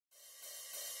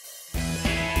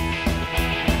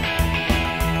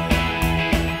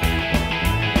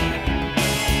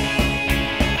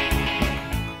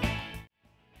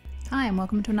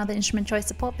welcome to another Instrument Choice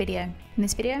support video. In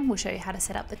this video, we'll show you how to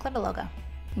set up the Clever Logger,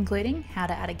 including how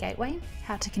to add a gateway,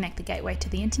 how to connect the gateway to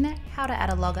the internet, how to add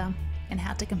a logger, and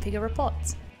how to configure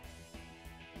reports.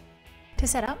 To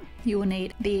set up, you will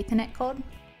need the Ethernet cord,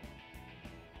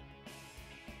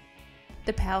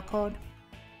 the power cord,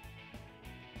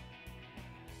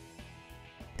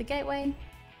 the gateway,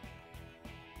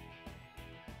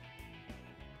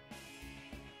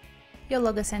 your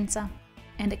logger sensor,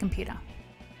 and a computer.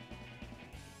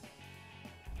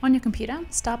 On your computer,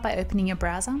 start by opening your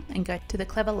browser and go to the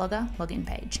Clever Logger login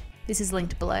page. This is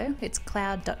linked below. It's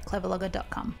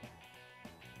cloud.cleverlogger.com.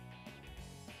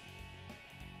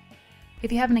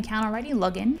 If you have an account already,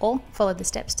 log in or follow the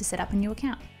steps to set up a new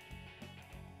account.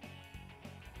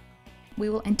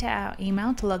 We will enter our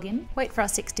email to log in, wait for our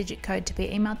 6-digit code to be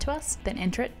emailed to us, then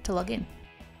enter it to log in.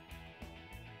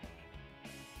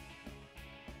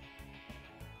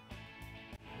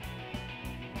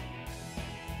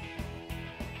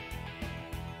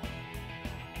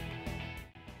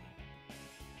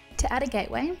 To add a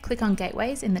gateway, click on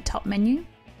Gateways in the top menu,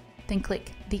 then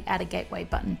click the Add a Gateway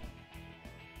button.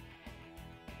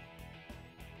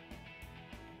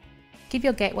 Give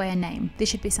your gateway a name. This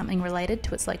should be something related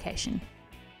to its location.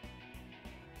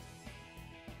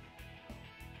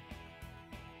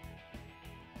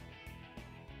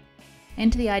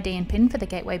 Enter the ID and PIN for the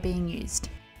gateway being used.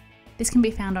 This can be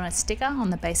found on a sticker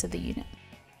on the base of the unit.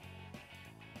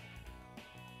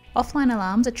 Offline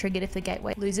alarms are triggered if the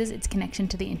gateway loses its connection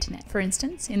to the internet, for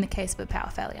instance, in the case of a power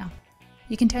failure.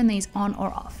 You can turn these on or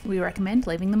off. We recommend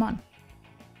leaving them on.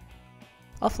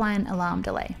 Offline alarm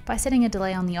delay. By setting a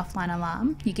delay on the offline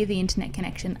alarm, you give the internet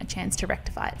connection a chance to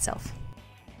rectify itself.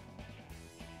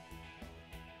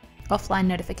 Offline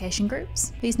notification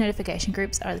groups. These notification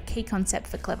groups are the key concept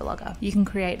for Clever Logger. You can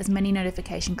create as many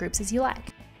notification groups as you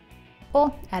like,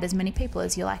 or add as many people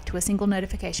as you like to a single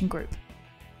notification group.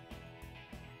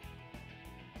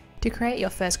 To create your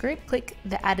first group, click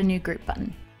the Add a New Group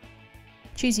button.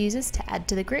 Choose users to add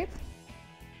to the group,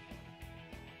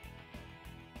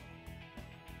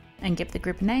 and give the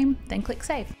group a name, then click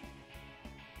Save.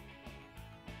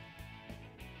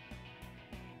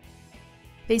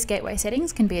 These gateway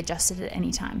settings can be adjusted at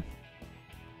any time.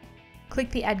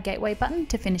 Click the Add Gateway button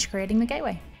to finish creating the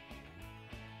gateway.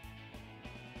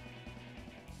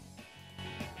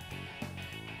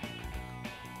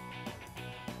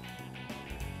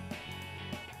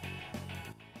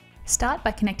 Start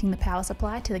by connecting the power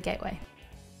supply to the gateway.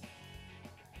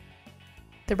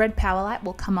 The red power light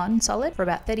will come on solid for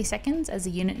about 30 seconds as the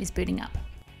unit is booting up.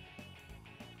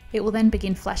 It will then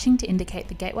begin flashing to indicate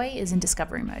the gateway is in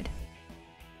discovery mode.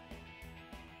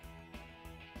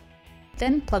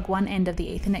 Then plug one end of the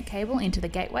Ethernet cable into the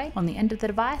gateway on the end of the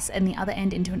device and the other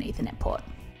end into an Ethernet port.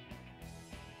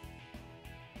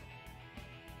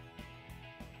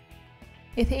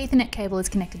 If the Ethernet cable is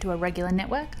connected to a regular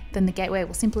network, then the gateway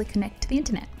will simply connect to the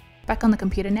internet. Back on the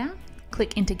computer now,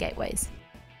 click into Gateways.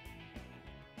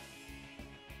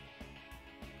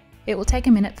 It will take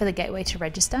a minute for the gateway to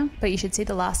register, but you should see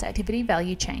the last activity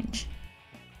value change.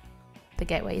 The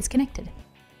gateway is connected.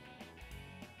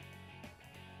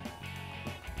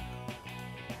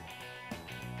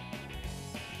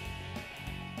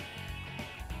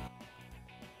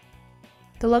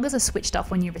 The loggers are switched off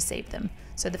when you receive them,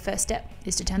 so the first step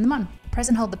is to turn them on. Press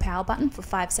and hold the power button for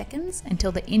 5 seconds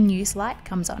until the in-use light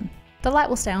comes on. The light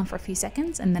will stay on for a few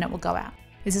seconds and then it will go out.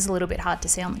 This is a little bit hard to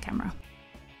see on the camera.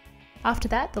 After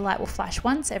that, the light will flash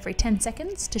once every 10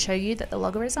 seconds to show you that the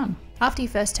logger is on. After you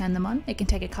first turn them on, it can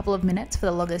take a couple of minutes for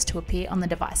the loggers to appear on the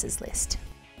devices list.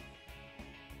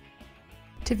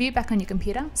 To view back on your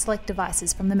computer, select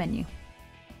Devices from the menu.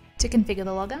 To configure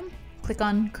the logger, click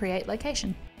on Create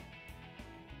Location.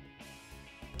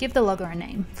 Give the logger a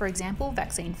name, for example,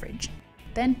 Vaccine Fridge.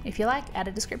 Then, if you like, add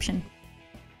a description.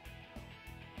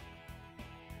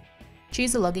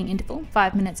 Choose a logging interval,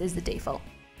 5 minutes is the default.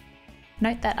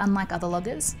 Note that unlike other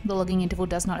loggers, the logging interval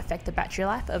does not affect the battery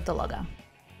life of the logger.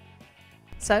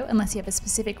 So, unless you have a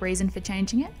specific reason for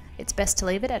changing it, it's best to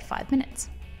leave it at 5 minutes.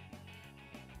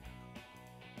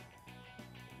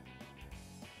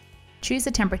 Choose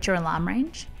the temperature alarm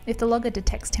range. If the logger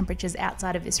detects temperatures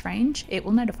outside of this range, it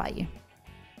will notify you.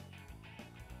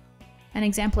 An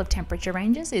example of temperature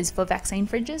ranges is for vaccine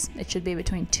fridges, it should be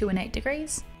between 2 and 8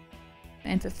 degrees.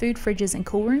 And for food fridges and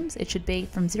cool rooms, it should be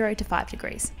from 0 to 5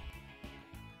 degrees.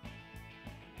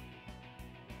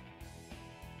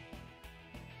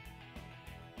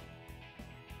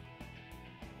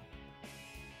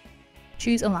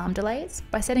 Choose alarm delays.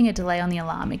 By setting a delay on the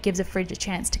alarm, it gives a fridge a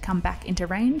chance to come back into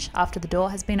range after the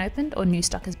door has been opened or new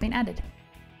stock has been added.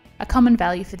 A common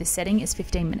value for this setting is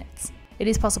 15 minutes. It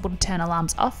is possible to turn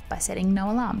alarms off by setting no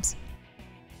alarms.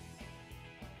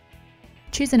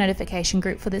 Choose a notification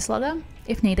group for this logger.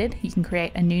 If needed, you can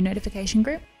create a new notification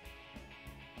group.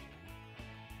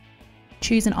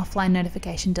 Choose an offline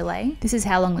notification delay. This is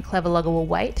how long the Clever Logger will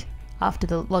wait after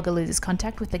the logger loses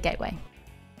contact with the gateway.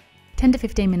 10 to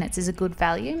 15 minutes is a good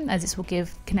value, as this will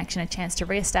give connection a chance to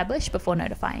re-establish before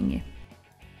notifying you.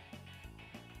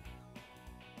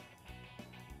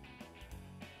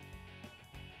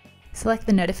 Select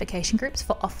the notification groups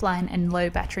for offline and low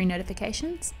battery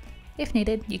notifications. If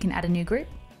needed, you can add a new group.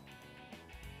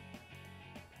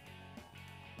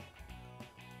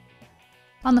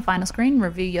 On the final screen,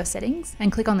 review your settings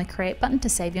and click on the Create button to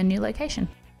save your new location.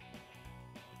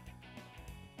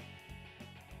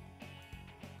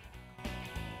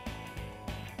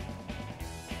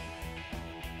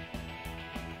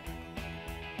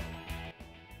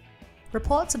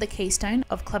 Reports are the keystone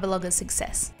of Clever Logger's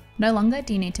success. No longer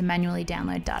do you need to manually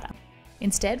download data.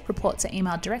 Instead, reports are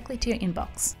emailed directly to your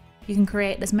inbox. You can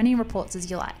create as many reports as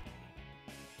you like.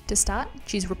 To start,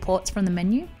 choose Reports from the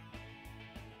menu.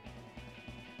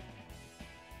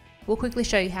 We'll quickly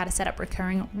show you how to set up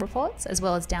recurring reports as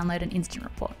well as download an instant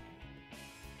report.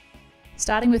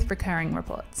 Starting with recurring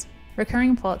reports.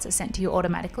 Recurring reports are sent to you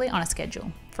automatically on a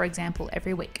schedule, for example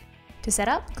every week. To set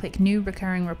up, click New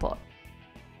Recurring Report.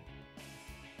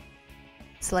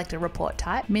 Select a report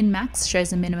type. Min-max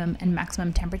shows the minimum and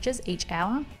maximum temperatures each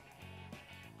hour.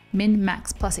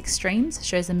 Min-max plus extremes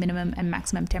shows the minimum and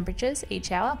maximum temperatures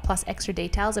each hour plus extra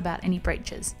details about any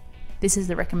breaches. This is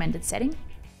the recommended setting.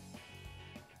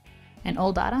 And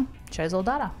all data shows all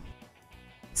data.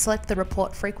 Select the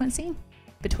report frequency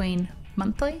between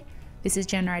monthly. This is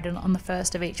generated on the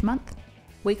 1st of each month.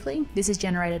 Weekly. This is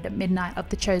generated at midnight of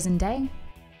the chosen day.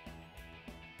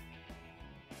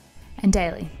 And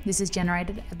daily. This is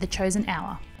generated at the chosen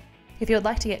hour. If you would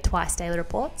like to get twice daily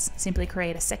reports, simply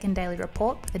create a second daily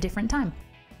report with a different time.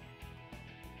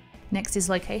 Next is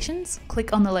locations.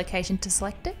 Click on the location to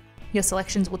select it. Your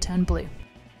selections will turn blue.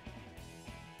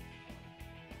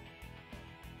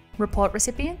 Report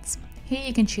recipients. Here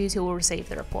you can choose who will receive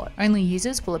the report. Only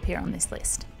users will appear on this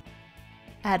list.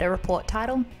 Add a report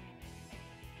title.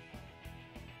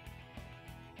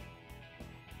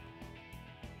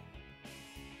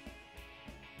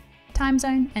 Time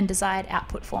zone and desired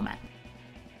output format.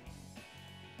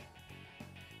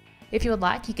 If you would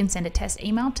like, you can send a test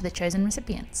email to the chosen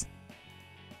recipients.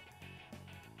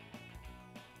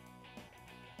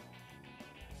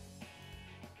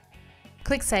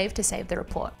 Click Save to save the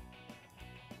report.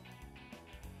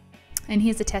 And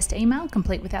here's the test email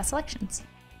complete with our selections,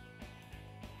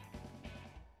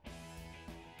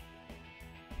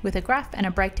 with a graph and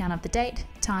a breakdown of the date,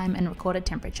 time and recorded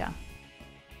temperature.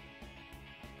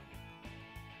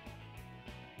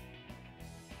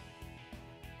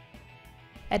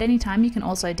 At any time, you can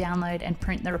also download and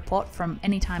print the report from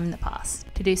any time in the past.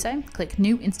 To do so, click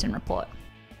New Instant Report.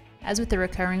 As with the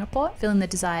recurring report, fill in the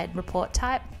desired report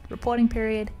type, reporting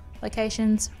period,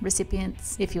 locations,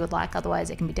 recipients, if you would like, otherwise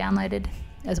it can be downloaded,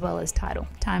 as well as title,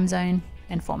 time zone,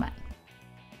 and format.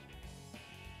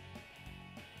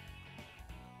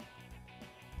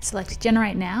 Select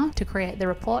Generate Now to create the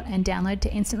report and download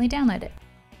to instantly download it.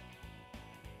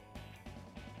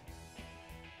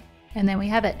 And then we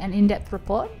have it, an in-depth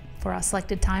report for our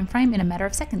selected time frame in a matter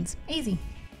of seconds. Easy.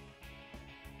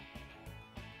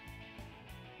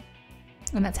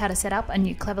 And that's how to set up a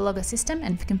new Clever Logger system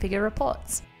and configure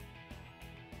reports.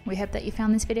 We hope that you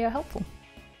found this video helpful.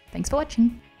 Thanks for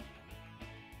watching.